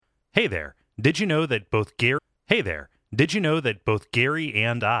Hey there. Did you know that both Gary Hey there. Did you know that both Gary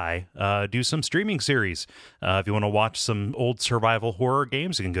and I do some streaming series? If you want to watch some old survival horror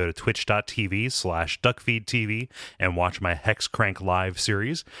games, you can go to twitch.tv/duckfeedtv and watch my Hex Crank live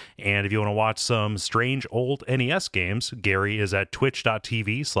series. And if you want to watch some strange old NES games, Gary is at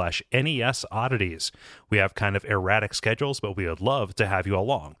twitch.tv/NES oddities. We have kind of erratic schedules, but we would love to have you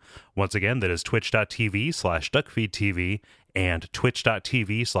along. Once again, that is twitch.tv/duckfeedtv and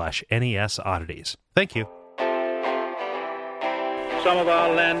twitch.tv/NES oddities. Thank you. Some of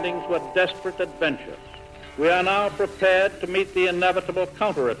our landings were desperate adventures. We are now prepared to meet the inevitable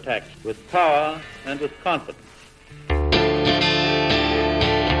counterattacks with power and with confidence.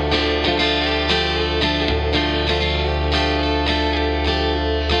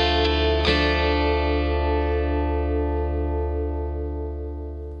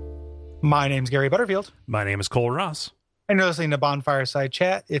 My name's Gary Butterfield. My name is Cole Ross. And you're listening to Bonfireside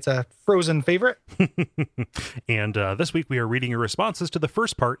Chat. It's a Frozen favorite. And this week we are reading your responses to the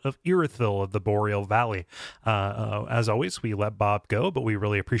first part of Irithyll of the Boreal Valley. As always, we let Bob go, but we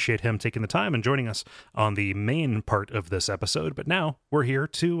really appreciate him taking the time and joining us on the main part of this episode. But now we're here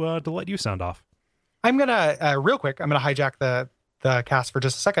to let you sound off. I'm going to, real quick, I'm going to hijack the cast for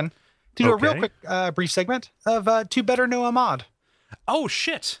just a second to do a real quick brief segment of To Better Know a Mod. Oh,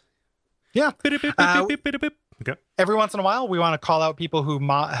 shit. Yeah. Okay. Every once in a while, we want to call out people who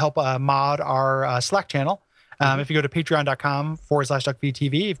help mod our Slack channel. If you go to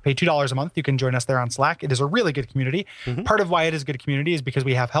patreon.com/duckfeedtv, if you pay $2 a month, you can join us there on Slack. It is a really good community. Part of why it is a good community is because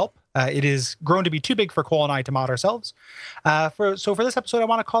we have help. It is grown to be too big for Cole and I to mod ourselves. For this episode, I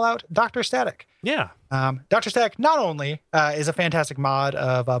want to call out Dr. Static. Yeah. Dr. Static not only is a fantastic mod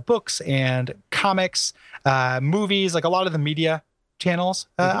of books and comics, movies, like a lot of the media channels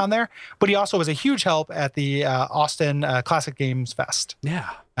on there, but he also was a huge help at the Austin Classic Games Fest. Yeah.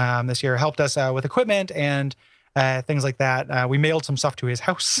 This year helped us with equipment and things like that. We mailed some stuff to his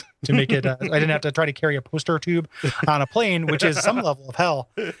house to make it I didn't have to try to carry a poster tube on a plane, which is some level of hell.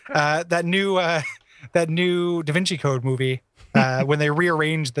 That new Da Vinci Code movie, when they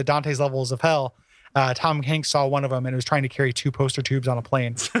rearranged the Dante's Levels of Hell, Tom Hanks saw one of them and was trying to carry 2 poster tubes on a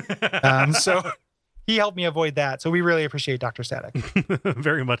plane. So he helped me avoid that, so we really appreciate Dr. Static.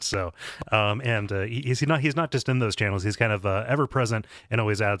 Very much so. And he's not just in those channels. He's kind of ever present and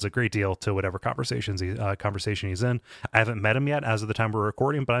always adds a great deal to whatever conversation he's in. I haven't met him yet as of the time we're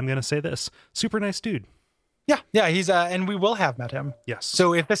recording, but I'm going to say this: super nice dude. Yeah, he's and we will have met him. Yes.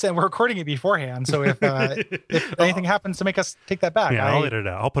 So if this, and we're recording it beforehand, so if anything happens to make us take that back, I'll edit it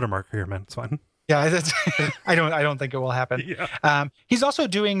out. I'll put a marker here, man. It's fine. Yeah, I don't think it will happen. Yeah. He's also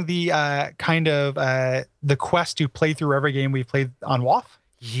doing the the quest to play through every game we've played on WoW.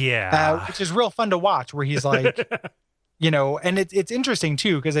 Yeah. Which is real fun to watch, where he's like, and it's interesting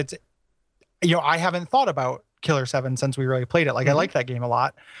too, because it's, I haven't thought about Killer 7 since we really played it. Like I like that game a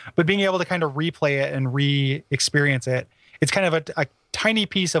lot, but being able to kind of replay it and re-experience it, it's kind of a tiny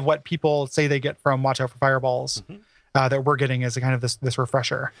piece of what people say they get from Watch Out for Fireballs. That we're getting as a kind of this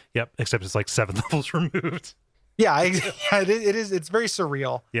refresher. Yep, except it's like 7 levels removed. Yeah, it is. It's very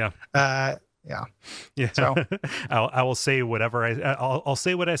surreal. Yeah. Yeah. So I will say whatever I'll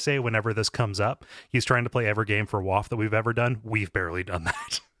say what I say whenever this comes up. He's trying to play every game for WoW that we've ever done. We've barely done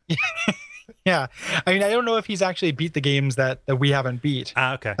that. Yeah. I mean, I don't know if he's actually beat the games that we haven't beat.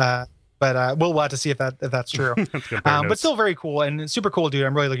 Okay. But we'll have to see if that's true. But still very cool and super cool dude.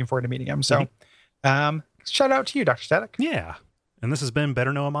 I'm really looking forward to meeting him. So, shout out to you, Dr. Static. Yeah. And this has been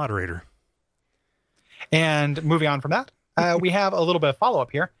Better Know a Moderator. And moving on from that, we have a little bit of follow-up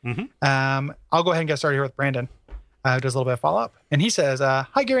here. I'll go ahead and get started here with Brandon, who does a little bit of follow-up. And he says,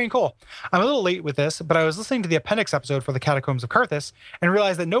 hi, Gary and Cole. I'm a little late with this, but I was listening to the Appendix episode for the Catacombs of Karthus and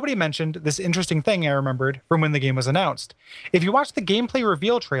realized that nobody mentioned this interesting thing I remembered from when the game was announced. If you watch the gameplay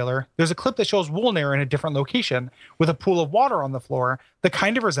reveal trailer, there's a clip that shows Wolnir in a different location with a pool of water on the floor that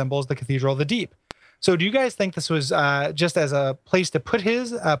kind of resembles the Cathedral of the Deep. So do you guys think this was just as a place to put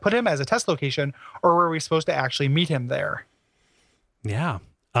him as a test location, or were we supposed to actually meet him there? Yeah.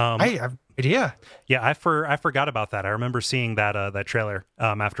 I have no idea. Yeah, I forgot about that. I remember seeing that trailer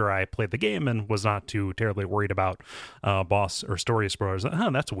after I played the game and was not too terribly worried about boss or story spoilers.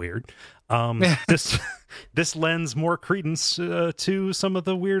 That's weird. This lends more credence to some of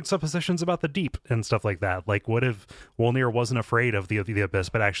the weird suppositions about the deep and stuff like that. Like, what if Wolnir wasn't afraid of the abyss,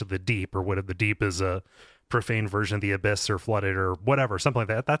 but actually the deep, or what if the deep is a profane version of the abyss or flooded or whatever, something like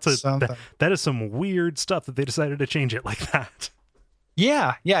that. That is some weird stuff that they decided to change it like that.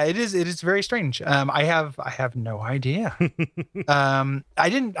 Yeah, it is. It is very strange. I have no idea. I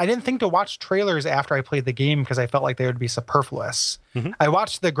didn't think to watch trailers after I played the game because I felt like they would be superfluous. Mhm. I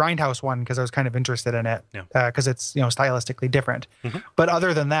watched the Grindhouse one because I was kind of interested in it, Yeah. because it's stylistically different. Mhm. But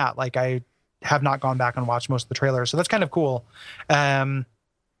other than that, like I have not gone back and watched most of the trailers, so that's kind of cool.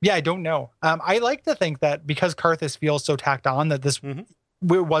 Yeah, I don't know. I like to think that because Karthus feels so tacked on, that this Mhm.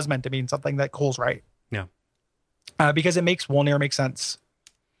 was meant to mean something, that Cole's right. Yeah. Because it makes Wolnir make sense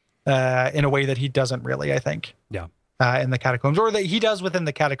in a way that he doesn't really, I think. Yeah. In the catacombs, or that he does within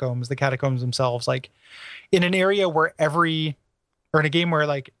the catacombs themselves, like in an area where in a game where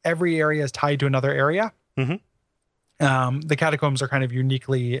like every area is tied to another area. Mhm. The catacombs are kind of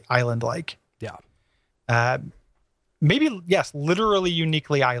uniquely island-like. Yeah. Maybe, yes, literally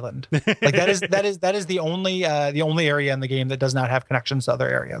uniquely island. Like that is the only area in the game that does not have connections to other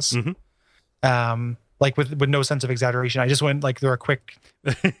areas. Mhm. Like with no sense of exaggeration. I just went like through a quick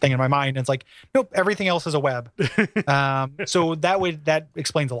thing in my mind, and it's like, nope, everything else is a web. So that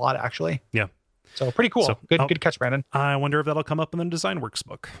explains a lot, actually. Yeah. So pretty cool. So, Good catch, Brandon. I wonder if that'll come up in the Design Works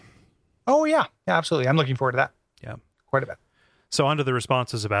book. Oh yeah, absolutely. I'm looking forward to that. Yeah. Quite a bit. So on to the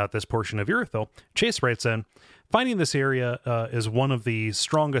responses about this portion of Irithyll. Chase writes in, finding this area is one of the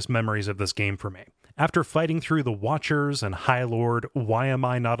strongest memories of this game for me. After fighting through the Watchers and High Lord, why am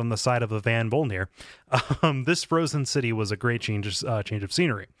I not on the side of the Van Volnir? This frozen city was a great change of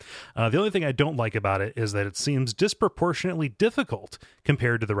scenery. The only thing I don't like about it is that it seems disproportionately difficult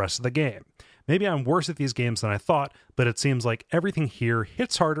compared to the rest of the game. Maybe I'm worse at these games than I thought, but it seems like everything here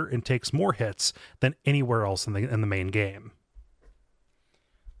hits harder and takes more hits than anywhere else in the main game.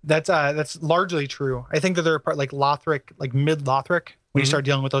 That's largely true. I think that there are part like Lothric, like mid Lothric, when you start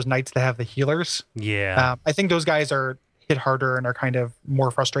dealing with those knights that have the healers. Yeah. I think those guys are hit harder and are kind of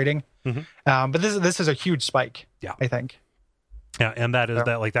more frustrating. But this is a huge spike. Yeah. I think. Yeah, and that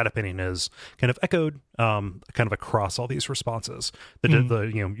opinion is kind of echoed kind of across all these responses.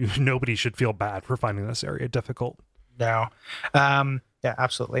 Nobody should feel bad for finding this area difficult. No. Yeah,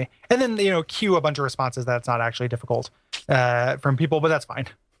 absolutely. And then cue a bunch of responses that's not actually difficult from people, but that's fine.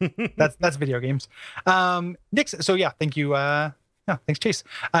 That's video games. Nick, so yeah, thank you. Thanks, Chase.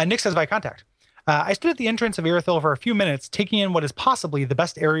 Nick says by contact. I stood at the entrance of Irithyll for a few minutes, taking in what is possibly the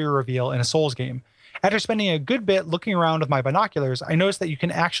best area reveal in a Souls game. After spending a good bit looking around with my binoculars, I noticed that you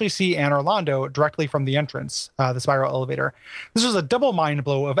can actually see Anor Londo directly from the entrance, the spiral elevator. This was a double mind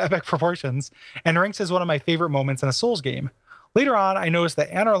blow of epic proportions, and ranks as one of my favorite moments in a Souls game. Later on, I noticed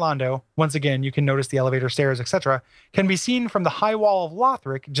that Anor Londo, once again, you can notice the elevator stairs, etc., can be seen from the high wall of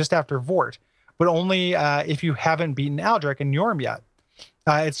Lothric just after Vort, but only if you haven't beaten Aldrich and Yorm yet.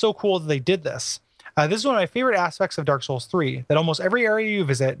 It's so cool that they did this. This is one of my favorite aspects of Dark Souls 3, that almost every area you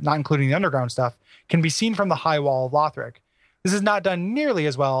visit, not including the underground stuff, can be seen from the high wall of Lothric. This is not done nearly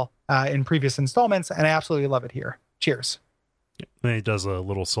as well in previous installments, and I absolutely love it here. Cheers. And he does a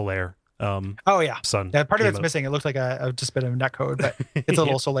little Solaire. Oh yeah, sun. Yeah, part of it's missing. It looks like just a bit of netcode, but it's a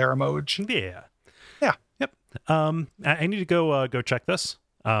little Solaire emoji. Yeah. Yep. I need to go check this,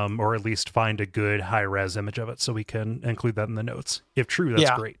 or at least find a good high res image of it so we can include that in the notes. If true,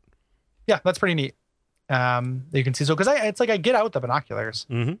 that's great. Yeah, that's pretty neat. You can see, so because it's like I get out the binoculars,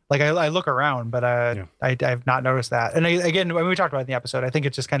 like I look around, but I've not noticed that. And again, when we talked about it in the episode, I think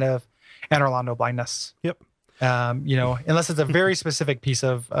it's just kind of Anor Londo blindness. Yep. Unless it's a very specific piece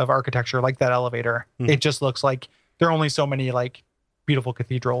of architecture like that elevator, it just looks like there are only so many like beautiful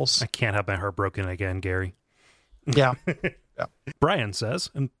cathedrals. I can't have my heart broken again, Gary. Yeah. Brian says,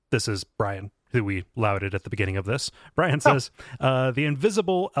 and this is Brian, who we lauded at the beginning of this. Brian says, the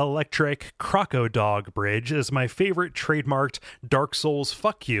invisible electric Croco Dog bridge is my favorite trademarked Dark Souls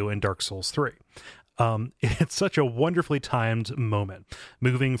fuck you in Dark Souls 3. It's such a wonderfully timed moment,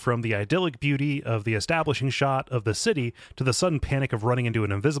 moving from the idyllic beauty of the establishing shot of the city to the sudden panic of running into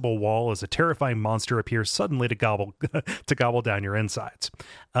an invisible wall as a terrifying monster appears suddenly to gobble down your insides.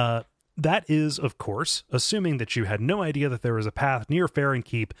 That is, of course, assuming that you had no idea that there was a path near Farron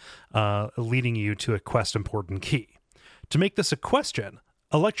Keep leading you to a quest important key. To make this a question,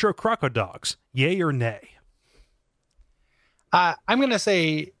 Electro Crocodogs, yay or nay? I'm going to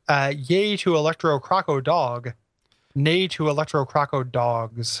say yay to Electro Croco Dog, nay to Electro Croco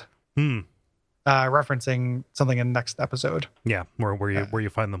Dogs. Referencing something in the next episode. Yeah, where you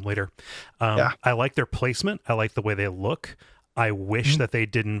find them later. I like their placement. I like the way they look. I wish that they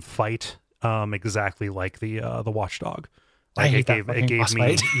didn't fight exactly like the Watchdog. Like it gave me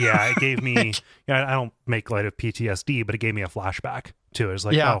it gave me I don't make light of PTSD, but it gave me a flashback to it. It's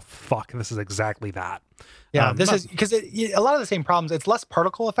like, oh fuck, this is exactly that. Yeah, this is because a lot of the same problems. It's less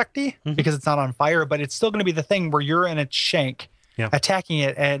particle effecty because it's not on fire, but it's still going to be the thing where you're in a shank attacking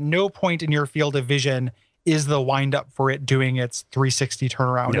it. At no point in your field of vision is the wind up for it doing its 360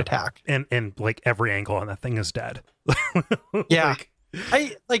 turnaround attack. And like every angle on that thing is dead. Yeah.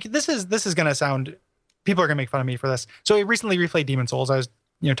 This is going to sound, people are going to make fun of me for this. So I recently replayed Demon Souls. I was,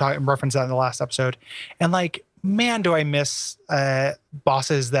 referenced that in the last episode. And like, man, do I miss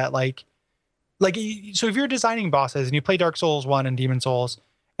bosses that so if you're designing bosses and you play Dark Souls 1 and Demon Souls,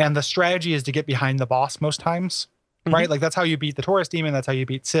 and the strategy is to get behind the boss most times, right? Like that's how you beat the Taurus demon. That's how you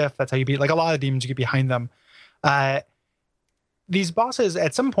beat Sif. That's how you beat like a lot of demons, you get behind them. These bosses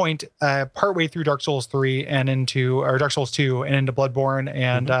at some point, partway through Dark Souls 3 or Dark Souls 2 and into Bloodborne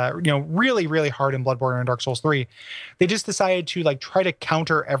and, really, really hard in Bloodborne and Dark Souls 3, they just decided to like try to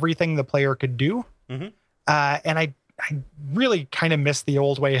counter everything the player could do. And I really kind of miss the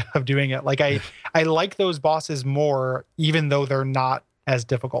old way of doing it. Like I like those bosses more, even though they're not as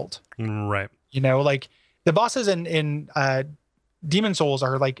difficult. Right. Like the bosses in Demon Souls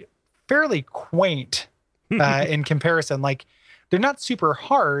are like fairly quaint in comparison. Like they're not super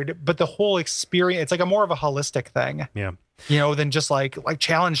hard, but the whole experience, it's like a more of a holistic thing. Yeah. Than just like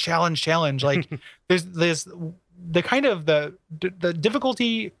challenge. Like there's the kind of the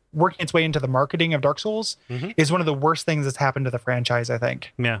difficulty working its way into the marketing of Dark Souls is one of the worst things that's happened to the franchise, I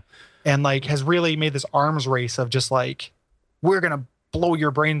think. Yeah. And like has really made this arms race of just like, we're going to blow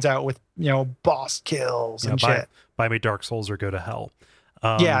your brains out with, boss kills and shit. Buy me Dark Souls or go to hell.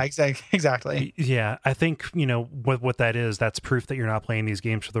 Yeah, exactly. Yeah, I think, what that is, that's proof that you're not playing these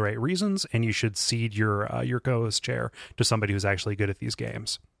games for the right reasons, and you should cede your co-host chair to somebody who's actually good at these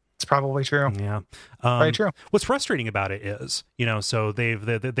games. It's probably true. Yeah. Very true. What's frustrating about it is, so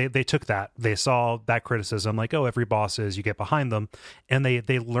they took that, they saw that criticism, like, oh, every boss is, you get behind them, and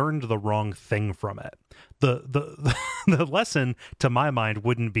they learned the wrong thing from it. The lesson to my mind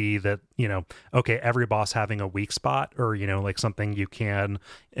wouldn't be that, okay, every boss having a weak spot or, like something you can,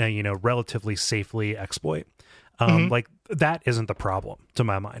 relatively safely exploit. Like that isn't the problem to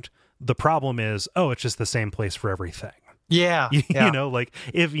my mind. The problem is, it's just the same place for everything. Yeah. Like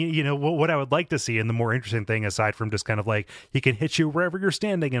if what I would like to see, and the more interesting thing aside from just kind of like he can hit you wherever you're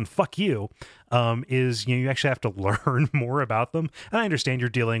standing and fuck you, is you actually have to learn more about them. And I understand you're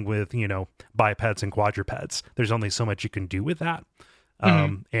dealing with bipeds and quadrupeds. There's only so much you can do with that.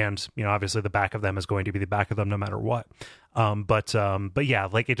 And obviously the back of them is going to be the back of them no matter what. But yeah,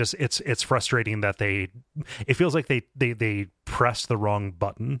 like it's frustrating that it feels like they pressed the wrong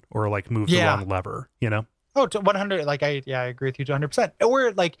button or like moved the wrong lever. Oh, to 100. Like I agree with you to 100%.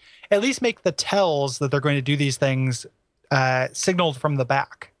 Or like at least make the tells that they're going to do these things signaled from the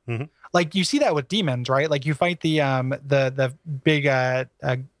back. Like you see that with demons, right? Like you fight the big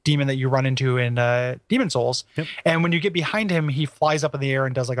demon that you run into in Demon Souls, and when you get behind him, he flies up in the air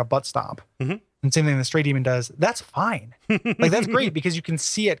and does like a butt stomp. And same thing the stray demon does. That's fine. Like that's great because you can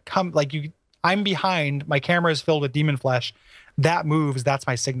see it come. Like I'm behind. My camera is filled with demon flesh. That moves, that's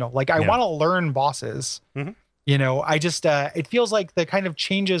my signal. Like I want to learn bosses. I just it feels like the kind of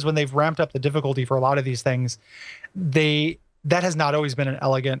changes when they've ramped up the difficulty for a lot of these things, that has not always been an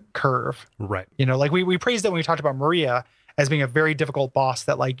elegant curve. Right. Like we praised it when we talked about Maria as being a very difficult boss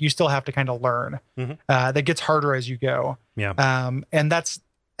that like you still have to kind of learn. That gets harder as you go. Yeah. And that's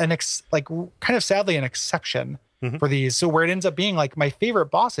kind of sadly an exception for these. So where it ends up being like my favorite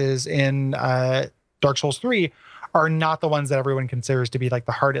bosses in Dark Souls 3 are not the ones that everyone considers to be like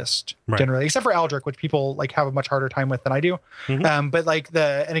the hardest generally, except for Aldrich, which people like have a much harder time with than I do. But like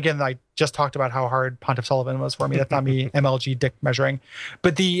and again, I just talked about how hard Pontiff Sullivan was for me. That's not me MLG dick measuring,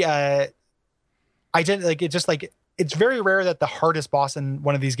 but I did like, it just like, it's very rare that the hardest boss in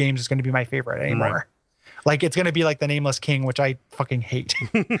one of these games is going to be my favorite anymore. Like it's going to be like the Nameless King, which I fucking hate.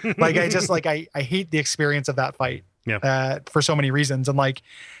 Like I just like, I hate the experience of that fight for so many reasons. And like,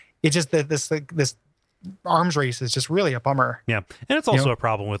 it just this arms race is just really a bummer. Yeah. And it's also a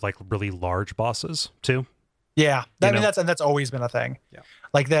problem with like really large bosses too. Yeah. That's always been a thing. Yeah.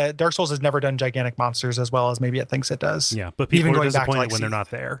 Like the Dark Souls has never done gigantic monsters as well as maybe it thinks it does. Yeah. But people are disappointed when they're not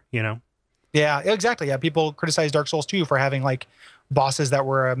there, Yeah, exactly. Yeah. People criticize Dark Souls 2 for having like bosses that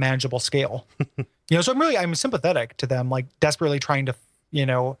were a manageable scale. So I'm sympathetic to them, like desperately trying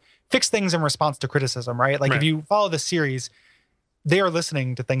to, fix things in response to criticism, right? Like if you follow the series, they are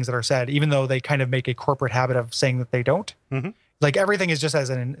listening to things that are said, even though they kind of make a corporate habit of saying that they don't. Like everything is just as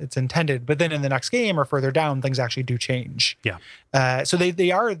it's intended, but then in the next game or further down, things actually do change. Yeah. So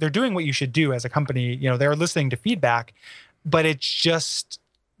they're doing what you should do as a company. They're listening to feedback, but it's just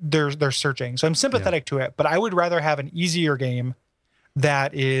they're searching. So I'm sympathetic to it, but I would rather have an easier game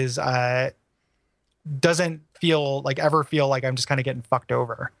that is doesn't ever feel like I'm just kind of getting fucked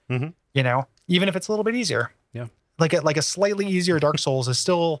over. Even if it's a little bit easier. Yeah. like a slightly easier Dark Souls is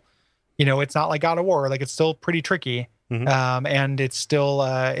still, you know, it's not like God of War. Like it's still pretty tricky. And it's still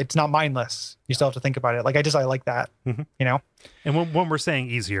it's not mindless. You still have to think about it. Like I like that, you know. And when we're saying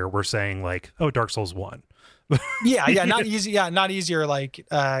easier, we're saying like, oh, Dark Souls 1. yeah, not easy. Yeah, not easier like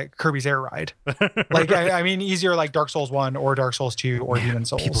Kirby's Air Ride. Like I mean, easier like Dark Souls 1 or Dark Souls 2 or Demon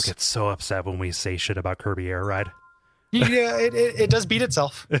Souls. People get so upset when we say shit about Kirby Air Ride. Yeah, it does beat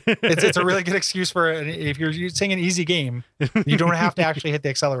itself. It's a really good excuse for if you're saying an easy game, you don't have to actually hit the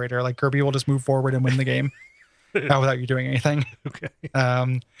accelerator. Like Kirby will just move forward and win the game. Without you doing anything. Okay.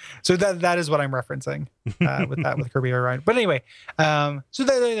 So that is what I'm referencing with Kirby Air Ride. But anyway, so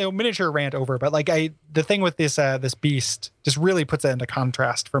the miniature rant over. But like the thing with this beast just really puts it into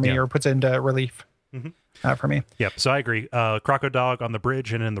contrast for me, or puts it into relief for me. Yep. So I agree. Crocodile on the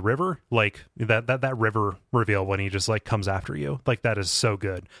bridge and in the river, like that river reveal when he just like comes after you, like that is so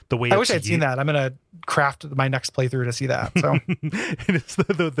good. The way I wish I'd seen that. I'm gonna craft my next playthrough to see that. So it's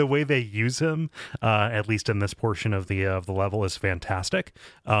the way they use him, at least in this portion of the level, is fantastic.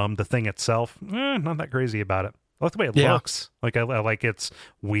 The thing itself, not that crazy about it. I like the way it looks. Like I like its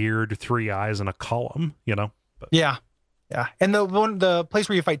weird 3 eyes and a column. You know. But. Yeah. Yeah, and the place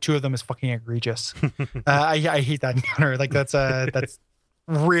where you fight 2 of them is fucking egregious. I hate that encounter. Like that's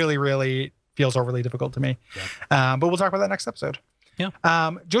really feels overly difficult to me. Yeah. But we'll talk about that next episode.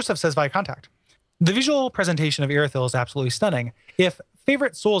 Yeah. Joseph says via contact, the visual presentation of Irithyll is absolutely stunning. If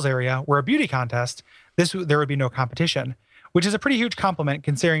favorite Souls area were a beauty contest, there would be no competition, which is a pretty huge compliment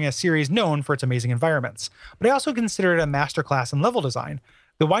considering a series known for its amazing environments. But I also consider it a masterclass in level design.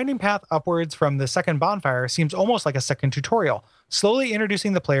 The winding path upwards from the second bonfire seems almost like a second tutorial, slowly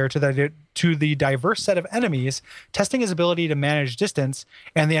introducing the player to the diverse set of enemies, testing his ability to manage distance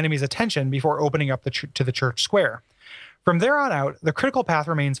and the enemy's attention before opening up to the church square. From there on out, the critical path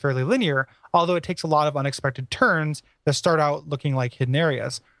remains fairly linear, although it takes a lot of unexpected turns that start out looking like hidden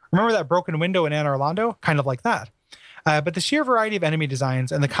areas. Remember that broken window in Anne Orlando? Kind of like that. But the sheer variety of enemy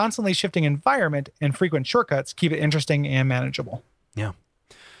designs and the constantly shifting environment and frequent shortcuts keep it interesting and manageable. Yeah.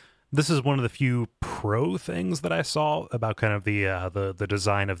 This is one of the few pro things that I saw about kind of the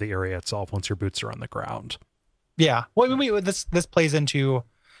design of the area itself once your boots are on the ground. Yeah. Well, I mean, this plays into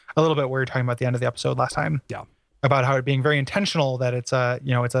a little bit what we were talking about at the end of the episode last time. Yeah. About how it being very intentional that it's a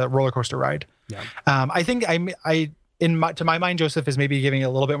roller coaster ride. Yeah. I think to my mind, Joseph is maybe giving a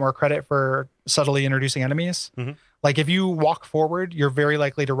little bit more credit for subtly introducing enemies. Mm-hmm. Like if you walk forward, you're very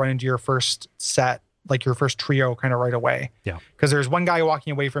likely to run into your first set, like your first trio kind of right away. Yeah. Because there's one guy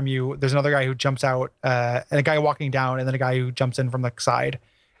walking away from you. There's another guy who jumps out, and a guy walking down, and then a guy who jumps in from the side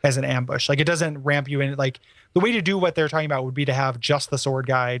as an ambush. Like it doesn't ramp you in. Like the way to do what they're talking about would be to have just the sword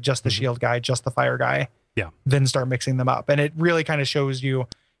guy, just the shield guy, just the fire guy. Yeah. Then start mixing them up. And it really kind of shows you,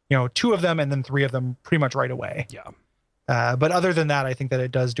 2 of them and then 3 of them pretty much right away. Yeah. But other than that, I think that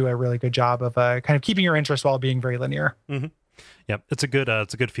it does do a really good job of kind of keeping your interest while being very linear. Mm-hmm. Yeah. It's a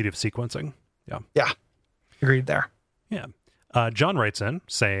good feat of sequencing. Yeah. Yeah. Agreed there. Yeah. John writes in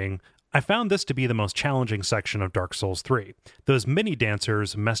saying, I found this to be the most challenging section of Dark Souls 3. Those mini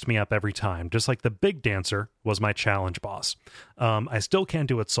dancers messed me up every time, just like the big dancer was my challenge boss. I still can't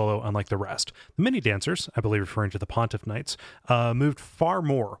do it solo, unlike the rest. The mini dancers, I believe referring to the Pontiff Knights, moved far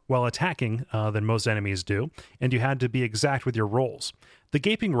more while attacking than most enemies do, and you had to be exact with your rolls. The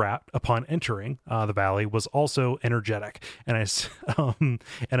gaping rat, upon entering the valley, was also energetic, and I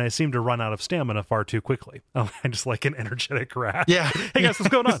seemed to run out of stamina far too quickly. Oh, I just like an energetic rat. Yeah. Hey guys, what's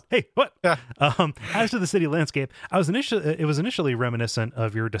going on? Hey, what? Yeah. As to the city landscape, it was initially reminiscent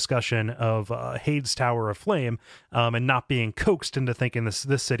of your discussion of Hade's Tower of Flame, and not being coaxed into thinking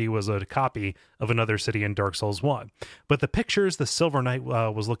this city was a copy of another city in Dark Souls 1. But the pictures the Silver Knight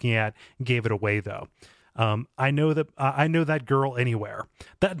was looking at gave it away, though. I know that girl anywhere.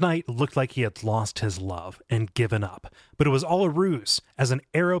 That knight looked like he had lost his love and given up, but it was all a ruse, as an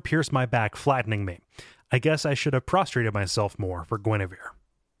arrow pierced my back, flattening me. I guess I should have prostrated myself more for Guinevere.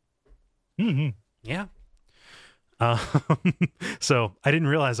 Mm-hmm. Yeah. So I didn't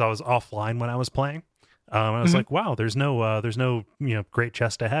realize I was offline when I was playing. I was like, wow, there's no, great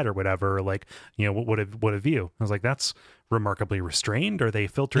chest ahead or whatever. Like, what a view. I was like, that's remarkably restrained. Are they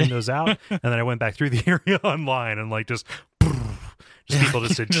filtering those out? And then I went back through the area online and like just people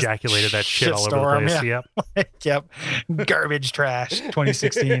just ejaculated that shit all over the place. Yeah. Yep. Garbage trash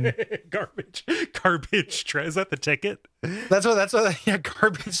 2016. Garbage trash. Is that the ticket? That's what yeah,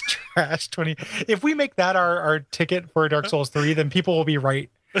 garbage trash 20. If we make that our ticket for Dark Souls 3, then people will be right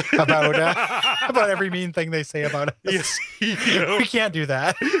about every mean thing they say about us. Yes, We can't do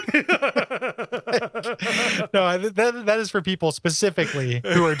that. No, that is for people specifically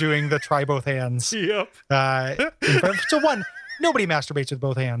who are doing the try both hands. Yep. So one, nobody masturbates with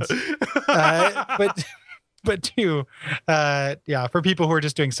both hands. But two, for people who are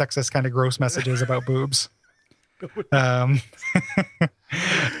just doing sexist kind of gross messages about boobs. When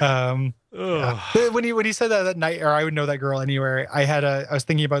he said that night, or I would know that girl anywhere, I was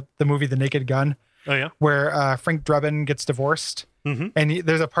thinking about the movie The Naked Gun. Oh yeah, where Frank Drebin gets divorced, and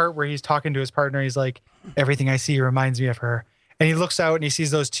there's a part where he's talking to his partner. He's like, "Everything I see reminds me of her." And he looks out and he sees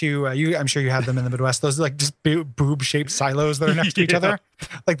those two. I'm sure you have them in the Midwest. Those like just boob-shaped silos that are next to each other,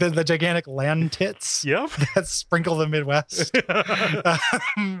 like the gigantic land tits. Yep, that sprinkle the Midwest.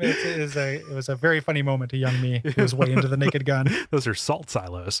 It was a very funny moment to young me who was way into The Naked Gun. Those are salt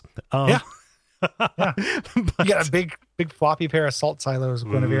silos. Yeah. You got a big floppy pair of salt silos,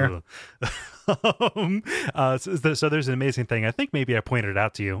 Guinevere. So there's an amazing thing. I think maybe I pointed it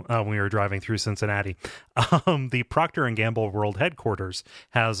out to you when we were driving through Cincinnati. The Procter & Gamble World Headquarters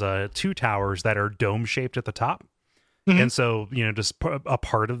has 2 towers that are dome shaped at the top. And so, just a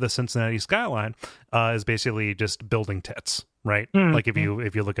part of the Cincinnati skyline is basically just building tits, right? Like if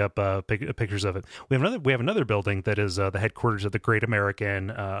you look up pictures of it, we have another building that is the headquarters of the Great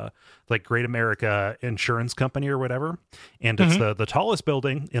America Insurance Company or whatever, and it's the tallest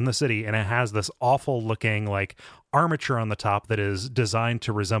building in the city, and it has this awful looking like armature on the top that is designed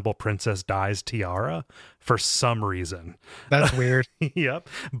to resemble Princess Di's tiara for some reason. That's weird. Yep.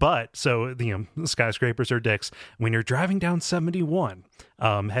 But so skyscrapers are dicks. When you're driving down 71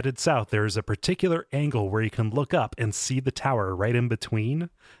 headed south, there's a particular angle where you can look up and see the tower right in between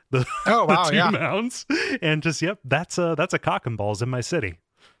the two mounds, and just that's a cock and balls in my city.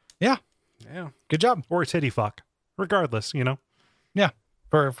 Yeah Good job. Or a titty fuck, regardless. Yeah,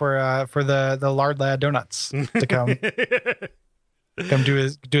 for the lard lad donuts to come do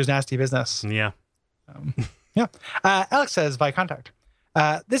his nasty business. Yeah. Alex says by contact,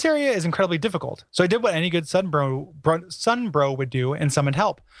 this area is incredibly difficult, so I did what any good sun bro would do and summoned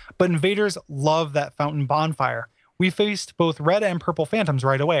help. But invaders love that fountain bonfire. We faced both red and purple phantoms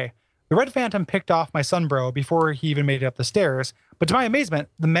right away. The red phantom picked off my sun bro before he even made it up the stairs, but to my amazement,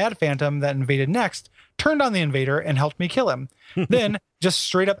 the mad phantom that invaded next turned on the invader and helped me kill him. Then just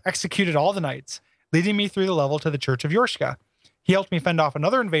straight up executed all the knights, leading me through the level to the Church of Yorshka. He helped me fend off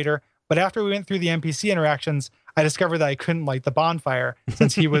another invader, but after we went through the NPC interactions, I discovered that I couldn't light the bonfire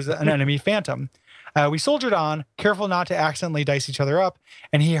since he was an enemy phantom. We soldiered on, careful not to accidentally dice each other up,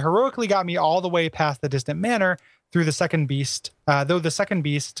 and he heroically got me all the way past the distant manor through the second beast, though the second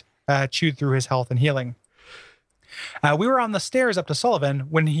beast chewed through his health and healing. We were on the stairs up to Sullivan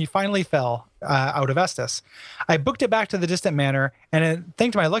when he finally fell out of Estus. I booked it back to the distant manor and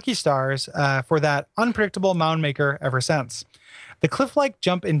thanked my lucky stars for that unpredictable mound maker ever since. The cliff-like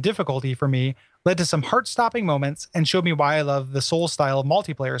jump in difficulty for me led to some heart-stopping moments and showed me why I love the Soul-style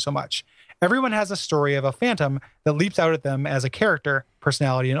multiplayer so much. Everyone has a story of a phantom that leaps out at them as a character,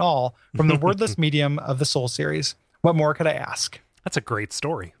 personality and all, from the wordless medium of the Soul series. What more could I ask? That's a great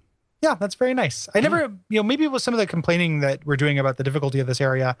story. Yeah, that's very nice. I never, maybe it was some of the complaining that we're doing about the difficulty of this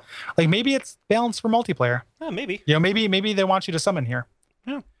area. Like maybe it's balanced for multiplayer. Maybe. Maybe they want you to summon here.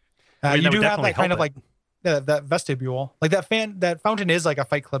 Yeah. You do have that kind of like that vestibule. Like that fountain is like a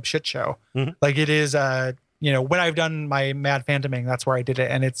Fight Club shit show. Like it is, when I've done my mad phantoming, that's where I did it,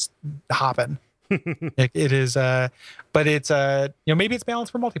 and it's hopping. It is, but it's maybe it's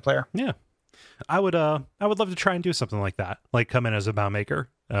balanced for multiplayer. Yeah. I would love to try and do something like that, like come in as a bound maker,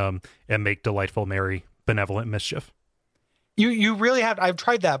 and make delightful, merry, benevolent mischief. You really have. I've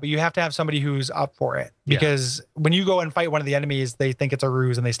tried that, but you have to have somebody who's up for it, because when you go and fight one of the enemies, they think it's a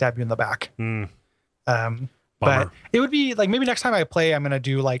ruse and they stab you in the back. But it would be like maybe next time I play, I'm going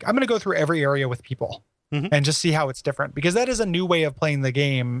to go through every area with people and just see how it's different, because that is a new way of playing the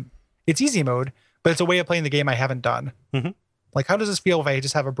game. It's easy mode, but it's a way of playing the game I haven't done. Like, how does this feel if I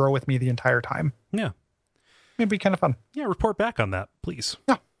just have a bro with me the entire time? Yeah. It'd be kind of fun. Yeah, report back on that, please.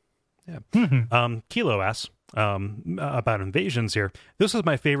 Yeah. Kilo asks about invasions here. This was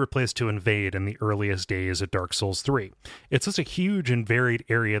my favorite place to invade in the earliest days of Dark Souls 3. It's such a huge and varied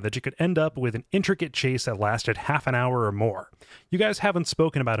area that you could end up with an intricate chase that lasted half an hour or more. You guys haven't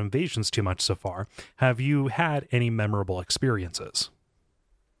spoken about invasions too much so far. Have you had any memorable experiences?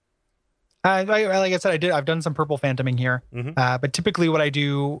 Like I said, I've done some purple phantoming here, but typically what I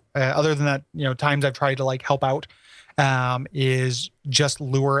do, other than that, times I've tried to like help out, is just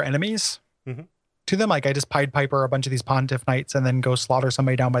lure enemies to them. Like I just Pied Piper a bunch of these Pontiff Knights and then go slaughter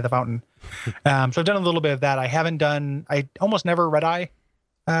somebody down by the fountain. So I've done a little bit of that. I almost never red eye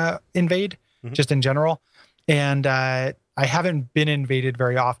invade, just in general. And I haven't been invaded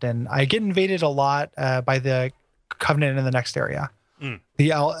very often. I get invaded a lot by the Covenant in the next area.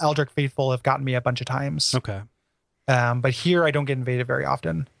 The Eldritch Faithful have gotten me a bunch of times. Okay. But here I don't get invaded very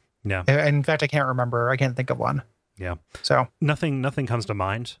often. Yeah. In fact, I can't remember. I can't think of one. Yeah. So nothing comes to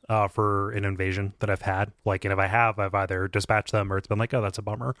mind for an invasion that I've had. Like, and if I have, I've either dispatched them or it's been like, oh, that's a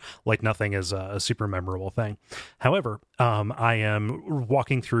bummer. Like, nothing is a super memorable thing. However, I am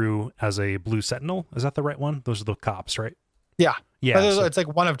walking through as a blue sentinel. Is that the right one? Those are the cops, right? Yeah. Yeah. So, it's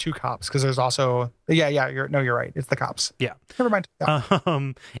like one of two cops because there's also you're right. It's the cops. Yeah. Never mind. Yeah.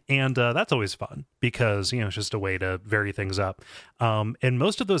 And that's always fun because, it's just a way to vary things up. And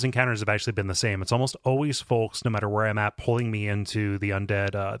most of those encounters have actually been the same. It's almost always folks, no matter where I'm at, pulling me into the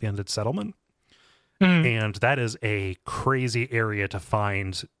undead settlement. And that is a crazy area to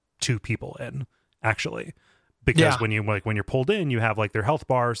find two people in, actually. Because when you're pulled in, you have like their health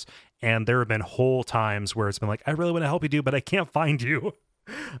bars, and there have been whole times where it's been like, I really want to help you, dude, but I can't find you.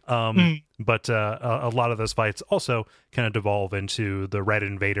 But a lot of those fights also kind of devolve into the Red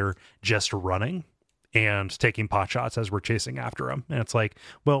Invader just running and taking pot shots as we're chasing after him. And it's like,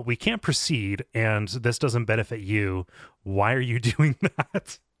 well, we can't proceed, and this doesn't benefit you. Why are you doing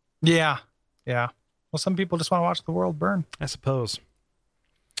that? Yeah. Well, some people just want to watch the world burn, I suppose.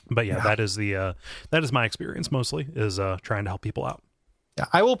 But that is my experience mostly, is trying to help people out. Yeah,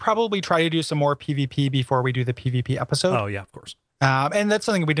 I will probably try to do some more PvP before we do the PvP episode. Oh yeah, of course. And that's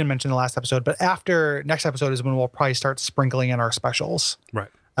something we didn't mention in the last episode, but after next episode is when we'll probably start sprinkling in our specials, right?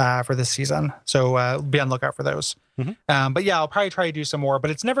 For this season. So be on the lookout for those. But yeah, I'll probably try to do some more,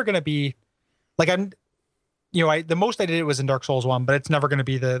 but it's never going to be like the most I did was in Dark Souls 1, but it's never going to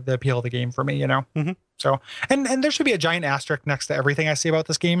be the appeal of the game for me, So, and there should be a giant asterisk next to everything I say about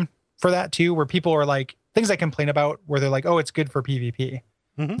this game for that too, where people are like, things I complain about where they're like, oh, it's good for PvP.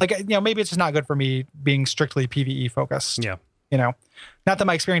 Like, maybe it's just not good for me being strictly PvE focused. Yeah. Not that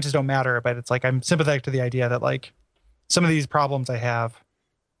my experiences don't matter, but it's like, I'm sympathetic to the idea that like some of these problems I have,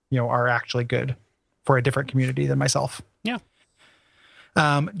 are actually good for a different community than myself. Yeah.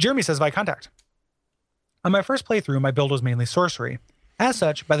 Jeremy says, by contact. On my first playthrough, my build was mainly sorcery. As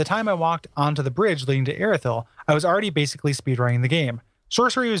such, by the time I walked onto the bridge leading to Irithyll, I was already basically speedrunning the game.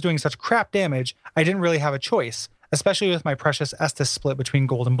 Sorcery was doing such crap damage, I didn't really have a choice, especially with my precious Estus split between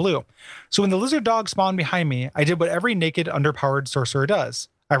gold and blue. So when the lizard dog spawned behind me, I did what every naked, underpowered sorcerer does.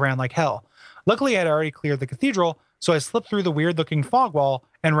 I ran like hell. Luckily, I had already cleared the cathedral, so I slipped through the weird-looking fog wall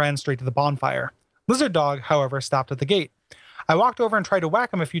and ran straight to the bonfire. Lizard dog, however, stopped at the gate. I walked over and tried to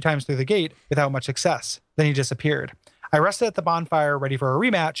whack him a few times through the gate without much success. Then he disappeared. I rested at the bonfire ready for a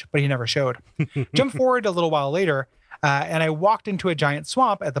rematch, but he never showed. Jumped forward a little while later, and I walked into a giant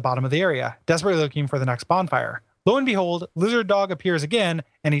swamp at the bottom of the area, desperately looking for the next bonfire. Lo and behold, lizard dog appears again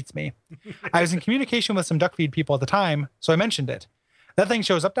and eats me. I was in communication with some duck feed people at the time, so I mentioned it. That thing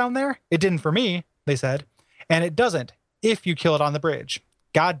shows up down there? It didn't for me, they said. And it doesn't if you kill it on the bridge.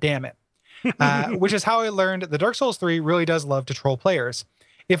 God damn it. Which is how I learned that Dark Souls 3 really does love to troll players.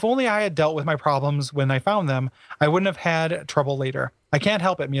 If only I had dealt with my problems when I found them, I wouldn't have had trouble later. I can't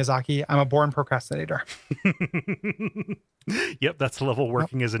help it, Miyazaki. I'm a born procrastinator. Yep, that's the level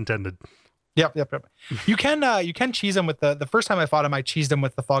working as intended. Yep. You can cheese him with the first time I fought him, I cheesed him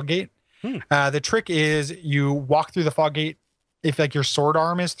with the fog gate. The trick is you walk through the fog gate. If like your sword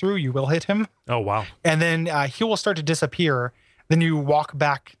arm is through, you will hit him. Oh, wow. And then he will start to disappear. Then you walk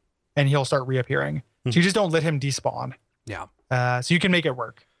back and he'll start reappearing. So you just don't let him despawn. Yeah. So you can make it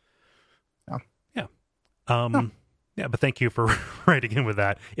work. Yeah. Yeah, but thank you for writing in with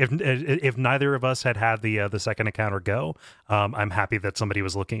that. If neither of us had the second encounter go, I'm happy that somebody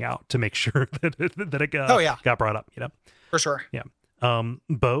was looking out to make sure that it got brought up. For sure. Yeah.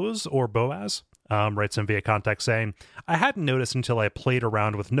 Boaz or Boaz writes in via contact saying, I hadn't noticed until I played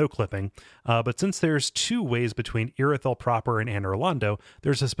around with no clipping, but since there's two ways between Irithyll proper and Anor Londo,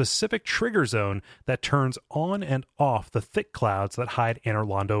 there's a specific trigger zone that turns on and off the thick clouds that hide Anor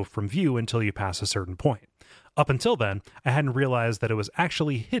Londo from view until you pass a certain point. Up until then, I hadn't realized that it was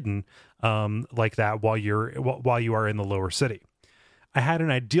actually hidden like that while you are in the lower city. I had an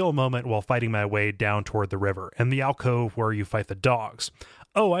ideal moment while fighting my way down toward the river, and the alcove where you fight the dogs.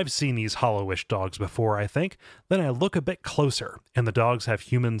 Oh, I've seen these hollowish dogs before, I think. Then I look a bit closer, and the dogs have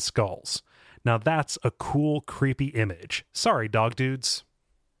human skulls. Now that's a cool, creepy image. Sorry, dog dudes.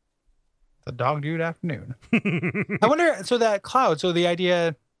 The dog dude afternoon. I wonder, so that cloud, so the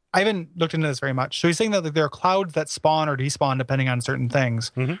idea... I haven't looked into this very much. So he's saying that there are clouds that spawn or despawn depending on certain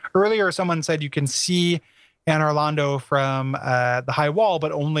things. Earlier, someone said you can see Anor Londo from the high wall,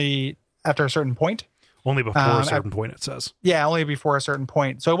 but only after a certain point. Only before a certain point, it says. Yeah, only before a certain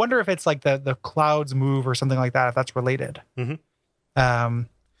point. So I wonder if it's like the clouds move or something like that, if that's related.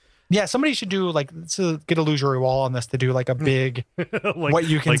 Yeah, somebody should do like get illusory wall on this to do like a big like, what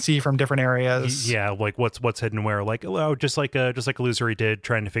you can see from different areas. Yeah, like what's hidden where, like just like illusory did,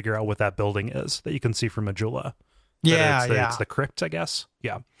 trying to figure out what that building is that you can see from Majula. Yeah, it's the crypt, I guess.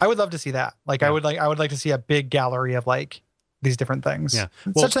 Yeah, I would love to see that. Like, I would like to see a big gallery of like these different things. Yeah,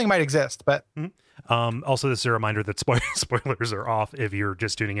 such thing might exist, but. Also, this is a reminder that spoilers are off if you're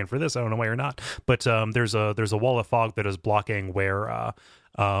just tuning in for this. I don't know why you're not, but there's a wall of fog that is blocking where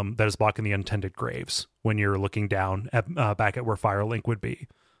that is blocking the untended graves when you're looking down at back at where Firelink would be.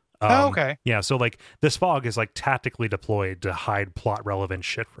 Okay. Yeah, so like this fog is like tactically deployed to hide plot relevant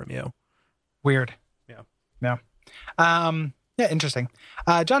shit from you. Weird. Yeah. Yeah. Yeah. Interesting.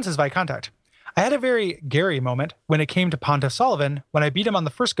 John says by contact. I had a very Gary moment when it came to Pontiff Sullivan when I beat him on the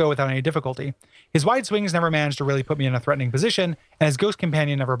first go without any difficulty. His wide swings never managed to really put me in a threatening position, and his ghost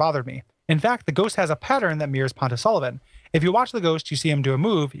companion never bothered me. In fact, the ghost has a pattern that mirrors Pontiff Sullivan. If you watch the ghost, you see him do a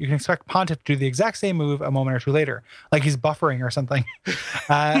move, you can expect Pontiff to do the exact same move a moment or two later, like he's buffering or something.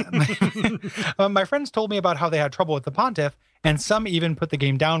 My friends told me about how they had trouble with the Pontiff, and some even put the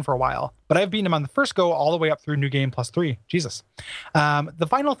game down for a while. But I've beaten him on the first go all the way up through New Game +3. Jesus. The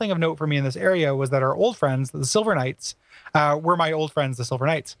final thing of note for me in this area was that our old friends, the Silver Knights, were my old friends, the Silver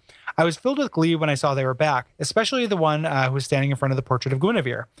Knights. I was filled with glee when I saw they were back, especially the one who was standing in front of the portrait of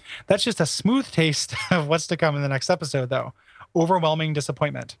Guinevere. That's just a smooth taste of what's to come in the next episode, though. Overwhelming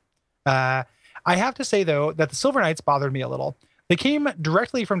disappointment. I have to say, though, that the Silver Knights bothered me a little. They came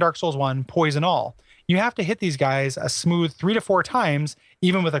directly from Dark Souls 1, Poison All. You have to hit these guys a smooth 3 to 4 times,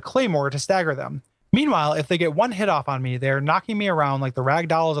 even with a claymore, to stagger them. Meanwhile, if they get one hit off on me, they're knocking me around like the rag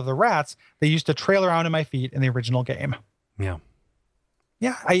dolls of the rats they used to trail around in my feet in the original game. Yeah.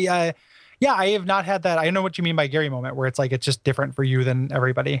 Yeah, I have not had that. I know what you mean by Gary moment, where it's like it's just different for you than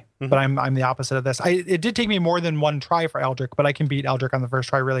everybody. But I'm the opposite of this. It did take me more than one try for Eldrick, but I can beat Eldrick on the first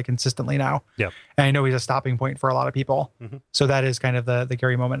try really consistently now. Yeah, and I know he's a stopping point for a lot of people. So that is kind of the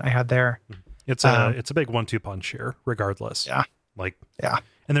Gary moment I had there. It's a big 1-2 punch here, regardless. Yeah,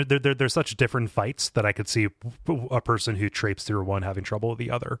 and there's such different fights that I could see a person who traipses through one having trouble with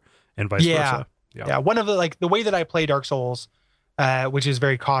the other, and vice versa. Yeah. One of the way that I play Dark Souls, which is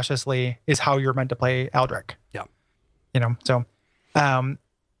very cautiously, is how you're meant to play Eldrick. Yeah. So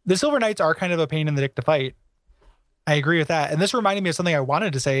the Silver Knights are kind of a pain in the dick to fight. I agree with that. And this reminded me of something I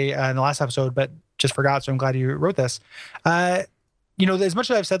wanted to say in the last episode, but just forgot. So I'm glad you wrote this. As much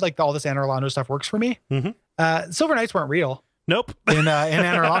as I've said, like all this Anne Orlando stuff works for me, Silver Knights weren't real. Nope. In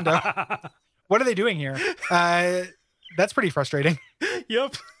Anne Orlando. What are they doing here? That's pretty frustrating.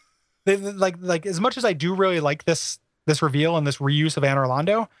 Yep. Like as much as I do really like this reveal and this reuse of Anne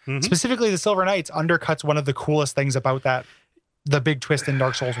Orlando, specifically the Silver Knights undercuts one of the coolest things about the big twist in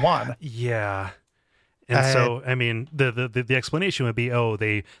Dark Souls 1. Yeah. And so, I mean, the explanation would be,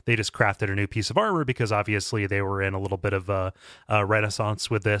 they just crafted a new piece of armor because obviously they were in a little bit of a renaissance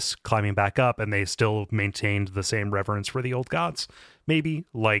with this climbing back up, and they still maintained the same reverence for the old gods. Maybe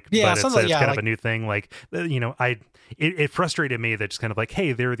but it's kind of a new thing. Like, it frustrated me that just kind of like,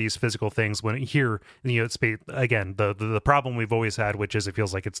 hey, there are these physical things when here, it's again, the problem we've always had, which is it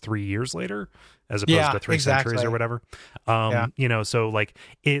feels like it's 3 years later as opposed to 3 centuries or whatever. So like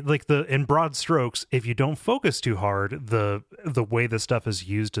in broad strokes, if you don't focus too hard, the way this stuff is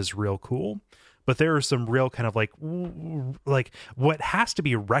used is real cool. But there are some real kind of like what has to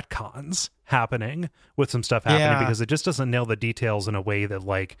be retcons happening with some stuff happening because it just doesn't nail the details in a way that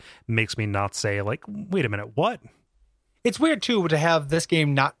like makes me not say like, wait a minute, what? It's weird too to have this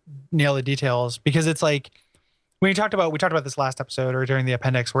game not nail the details, because it's like when we talked about this last episode or during the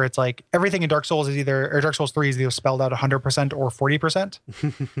appendix, where it's like everything in Dark Souls Dark Souls 3 is either spelled out 100% or 40%.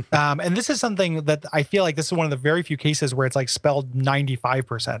 And this is something that I feel like this is one of the very few cases where it's like spelled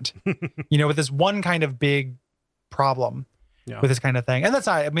 95%, with this one kind of big problem with this kind of thing. And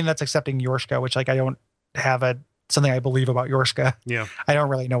that's accepting Yorshka, which like, I don't have something I believe about Yorshka. Yeah. I don't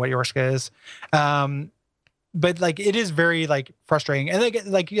really know what Yorshka is. But like, it is very like frustrating. And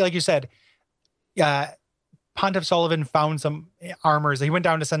like you said, Pontiff Sullivan found some armors. He went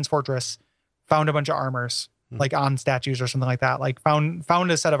down to Sen's Fortress, found a bunch of armors, like on statues or something like that. Like found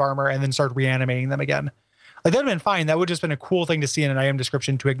a set of armor and then started reanimating them again. Like that'd been fine. That would just been a cool thing to see in an item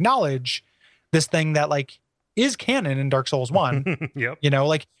description to acknowledge this thing that like is canon in Dark Souls 1. Yep.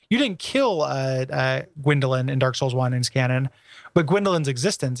 Like you didn't kill Gwendolyn in Dark Souls 1 is canon, but Gwendolyn's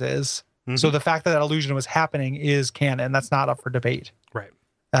existence is. So the fact that illusion was happening is canon. That's not up for debate. Right.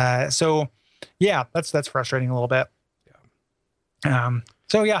 So yeah, that's frustrating a little bit. Yeah.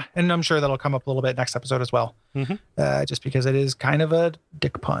 So yeah, and I'm sure that'll come up a little bit next episode as well, just because it is kind of a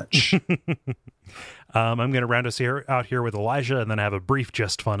dick punch. I'm going to round us out here with Elijah, and then have a brief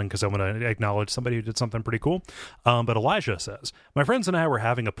just fun, because I want to acknowledge somebody who did something pretty cool. But Elijah says, my friends and I were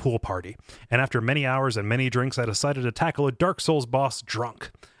having a pool party, and after many hours and many drinks, I decided to tackle a Dark Souls boss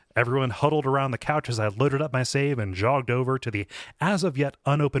drunk. Everyone huddled around the couch as I loaded up my save and jogged over to the as-of-yet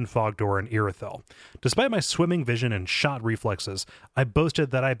unopened fog door in Irithyll. Despite my swimming vision and shot reflexes, I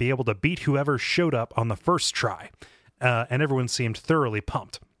boasted that I'd be able to beat whoever showed up on the first try, and everyone seemed thoroughly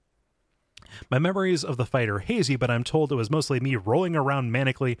pumped. My memories of the fight are hazy, but I'm told it was mostly me rolling around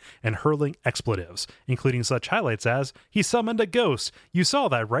manically and hurling expletives, including such highlights as, he summoned a ghost. You saw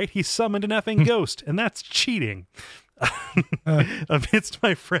that, right? He summoned an effing ghost, and that's cheating. Amidst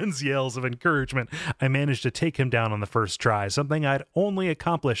my friends' yells of encouragement, I managed to take him down on the first try, something I'd only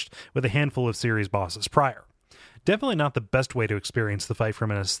accomplished with a handful of series bosses prior. Definitely not the best way to experience the fight from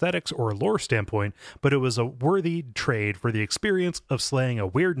an aesthetics or lore standpoint, but it was a worthy trade for the experience of slaying a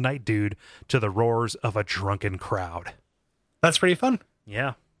weird night dude to the roars of a drunken crowd. That's pretty fun.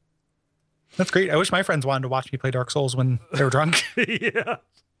 Yeah. That's great. I wish my friends wanted to watch me play Dark Souls when they were drunk. Yeah.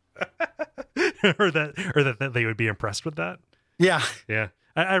 or that they would be impressed with that. Yeah. Yeah.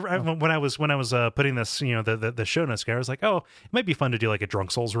 I when I was putting this, the show notes together, I was like, oh, it might be fun to do like a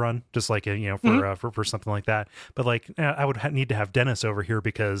Drunk Souls run, just like for something like that. But like, I would need to have Dennis over here,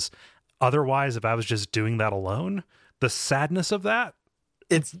 because otherwise, if I was just doing that alone, the sadness of that,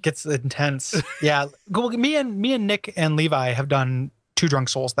 it gets intense. Yeah. Me and Nick and Levi have done 2 Drunk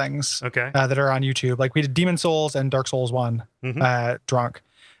Souls things. Okay. That are on YouTube. Like we did Demon Souls and Dark Souls 1 drunk.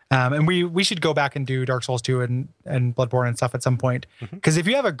 And we should go back and do Dark Souls 2 and Bloodborne and stuff at some point. Because if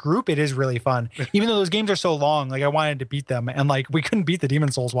you have a group, it is really fun. Even though those games are so long, like I wanted to beat them, and like we couldn't beat the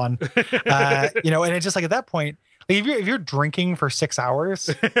Demon Souls one. And it's just like at that point, like if you're drinking for 6 hours,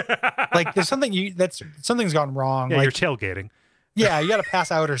 like there's something's gone wrong. Yeah, like, you're tailgating. Yeah, you got to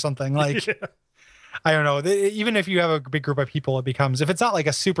pass out or something. Like I don't know. Even if you have a big group of people, it becomes, if it's not like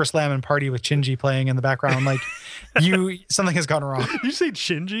a super slamming party with Shinji playing in the background, like something has gone wrong. You say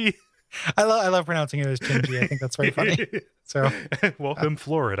Shinji? I love pronouncing it as Shinji. I think that's very funny. So welcome,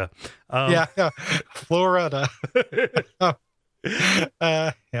 Florida. Yeah, Florida. Yeah.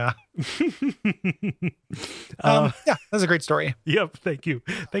 Yeah, that's a great story. Yep. Thank you.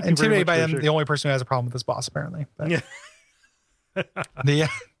 Thank you. Intimidated by them, the only person who has a problem with this boss, apparently. But. Yeah.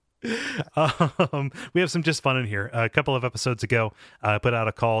 We have some just fun in here. A couple of episodes ago, I put out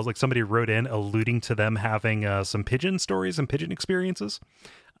a call, like somebody wrote in alluding to them having some pigeon stories and pigeon experiences.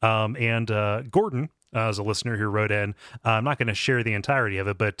 And Gordon, as a listener who wrote in, I'm not going to share the entirety of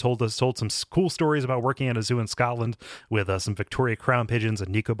it, but told some cool stories about working at a zoo in Scotland with some Victoria Crown pigeons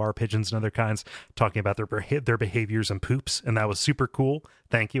and Nicobar pigeons and other kinds, talking about their behaviors and poops, and that was super cool.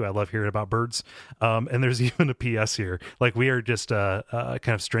 Thank you. I love hearing about birds. And there's even a PS here. Like, we are just kind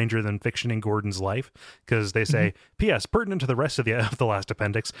of stranger than fiction in Gordon's life, because they say, PS, pertinent to the rest of the last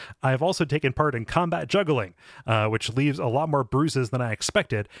appendix, I have also taken part in combat juggling, which leaves a lot more bruises than I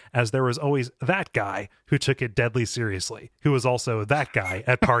expected, as there was always that guy who took it deadly seriously, who was also that guy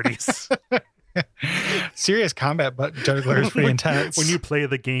at parties. Serious combat but juggler is pretty intense. When you play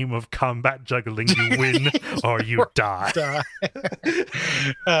the game of combat juggling, you win or you die.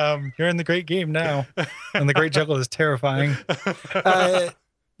 You're in the great game now, and the great juggle is terrifying.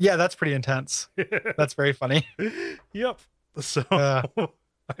 Yeah, that's pretty intense. That's very funny. Yep. So I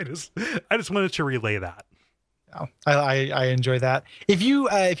just wanted to relay that. Oh, I enjoy that. If you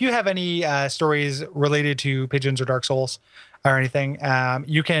have any stories related to pigeons or Dark Souls or anything,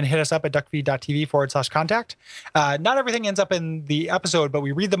 you can hit us up at duckfeed.tv/contact. Not everything ends up in the episode, but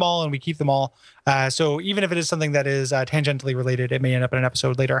we read them all and we keep them all. So even if it is something that is tangentially related, it may end up in an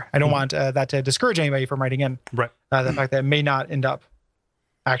episode later. I don't want that to discourage anybody from writing in. Right. The fact that it may not end up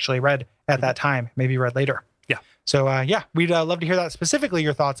actually read at that time, maybe read later. Yeah. So we'd love to hear that. Specifically,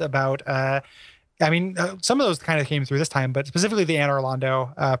 your thoughts about. Some of those kind of came through this time, but specifically the Anor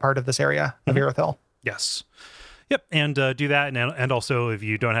Londo part of this area of Irithyll. Yes. Yep. And do that. And also, if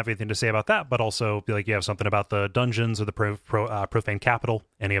you don't have anything to say about that, but also like you have something about the dungeons or the profane capital,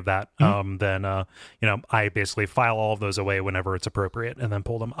 any of that, then, I basically file all of those away whenever it's appropriate and then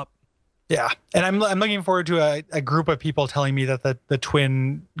pull them up. Yeah. And I'm looking forward to a group of people telling me that the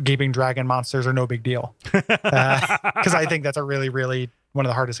twin gaping dragon monsters are no big deal. Because I think that's a really, really one of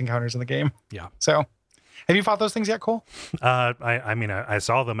the hardest encounters in the game. Yeah. So have you fought those things yet, Cole? I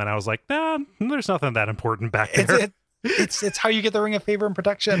saw them and I was like, nah, there's nothing that important back there. It's how you get the Ring of Favor and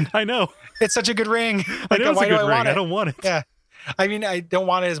Protection. I know. It's such a good ring. I know it's a good ring. I don't want it. Yeah. I mean, I don't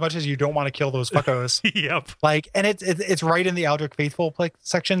want it as much as you don't want to kill those fuckos. Yep. Like, and it's right in the Aldrich Faithful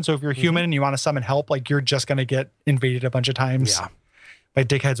section. So if you're human and you want to summon help, like you're just gonna get invaded a bunch of times by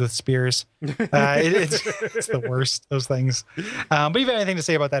dickheads with spears. It's the worst, those things. But if you have anything to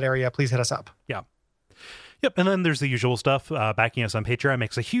say about that area, please hit us up. Yeah. Yep, and then there's the usual stuff. Backing us on Patreon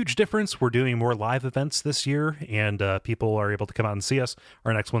makes a huge difference. We're doing more live events this year, and people are able to come out and see us.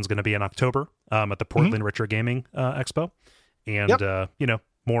 Our next one's going to be in October at the Portland Retro Gaming Expo, and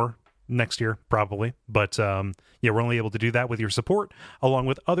more next year probably. But we're only able to do that with your support, along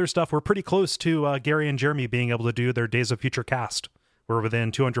with other stuff. We're pretty close to Gary and Jeremy being able to do their Days of Future Cast. We're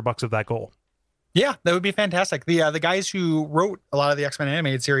within $200 of that goal. Yeah, that would be fantastic. The guys who wrote a lot of the X-Men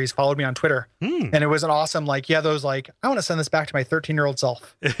animated series followed me on Twitter, and it was an awesome, those I want to send this back to my 13-year-old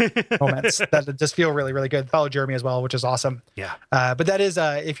self moments that just feel really, really good. Follow Jeremy as well, which is awesome. Yeah. But that is,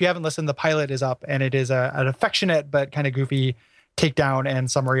 if you haven't listened, the pilot is up, and it is an affectionate but kind of goofy takedown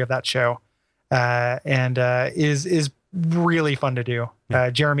and summary of that show, and is really fun to do.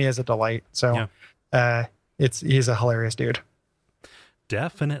 Jeremy is a delight. So he's a hilarious dude.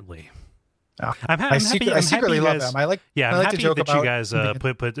 Definitely. Oh. I secretly love them. I'm happy to joke that about you guys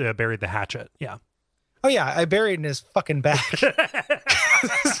buried the hatchet. Yeah. Oh yeah, I buried in his fucking back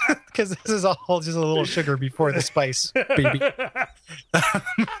because this is all just a little sugar before the spice, baby.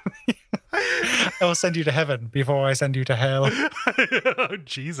 I will send you to heaven before I send you to hell. Oh,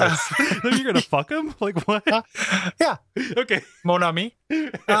 Jesus! Then you're gonna fuck him? Like what? Yeah. Okay. Mon ami.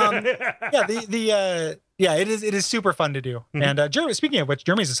 It is super fun to do. And Jeremy, speaking of which,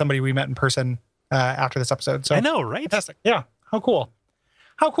 Jeremy's is somebody we met in person after this episode. So I know, right? Fantastic. Yeah. How cool.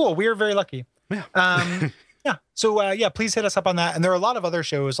 We are very lucky. Yeah. So please hit us up on that. And there are a lot of other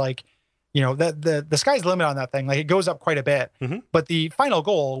shows like, the sky's the limit on that thing. Like it goes up quite a bit, but the final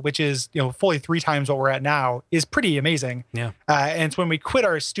goal, which is, fully 3 times what we're at now, is pretty amazing. Yeah. And it's when we quit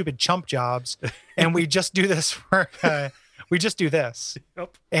our stupid chump jobs and we just do this we just do this.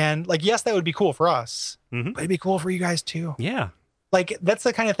 Yep. And yes, that would be cool for us, but it'd be cool for you guys too. Yeah. That's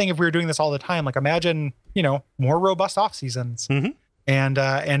the kind of thing, if we were doing this all the time, imagine, more robust off seasons.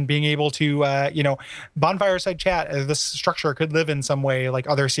 And being able to, Bonfire Side Chat, this structure could live in some way like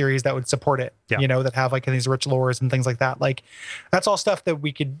other series that would support it, that have these rich lores and things like that. That's all stuff that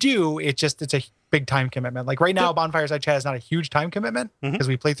we could do. It's a big time commitment. Right now, Bonfire Side Chat is not a huge time commitment because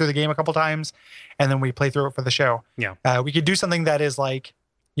we play through the game a couple times and then we play through it for the show. Yeah. We could do something that is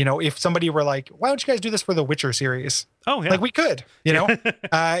if somebody were like, why don't you guys do this for the Witcher series? Oh, yeah. We could,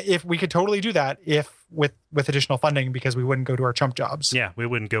 if we could totally do that with additional funding, because we wouldn't go to our chump jobs. Yeah, we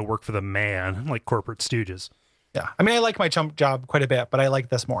wouldn't go work for the man like corporate stooges. Yeah. I mean, I like my chump job quite a bit, but I like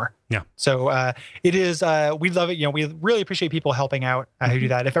this more. Yeah. So it is, we love it. We really appreciate people helping out who do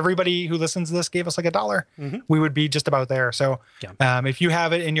that. If everybody who listens to this gave us $1, we would be just about there. So if you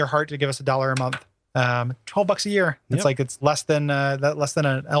have it in your heart to give us $1 a month, $12 a year. It's it's less than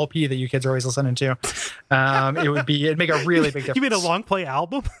an LP that you kids are always listening to. It'd make a really big difference. You mean a long play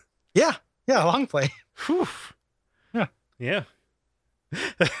album? Yeah, a long play. Whew. Yeah.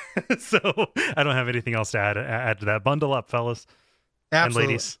 So I don't have anything else to add to that. Bundle up, fellas. Absolutely.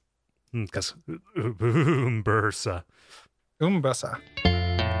 And ladies, because Umbersa.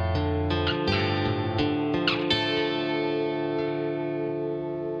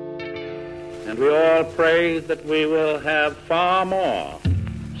 And we all pray that we will have far more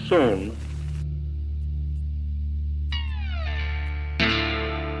soon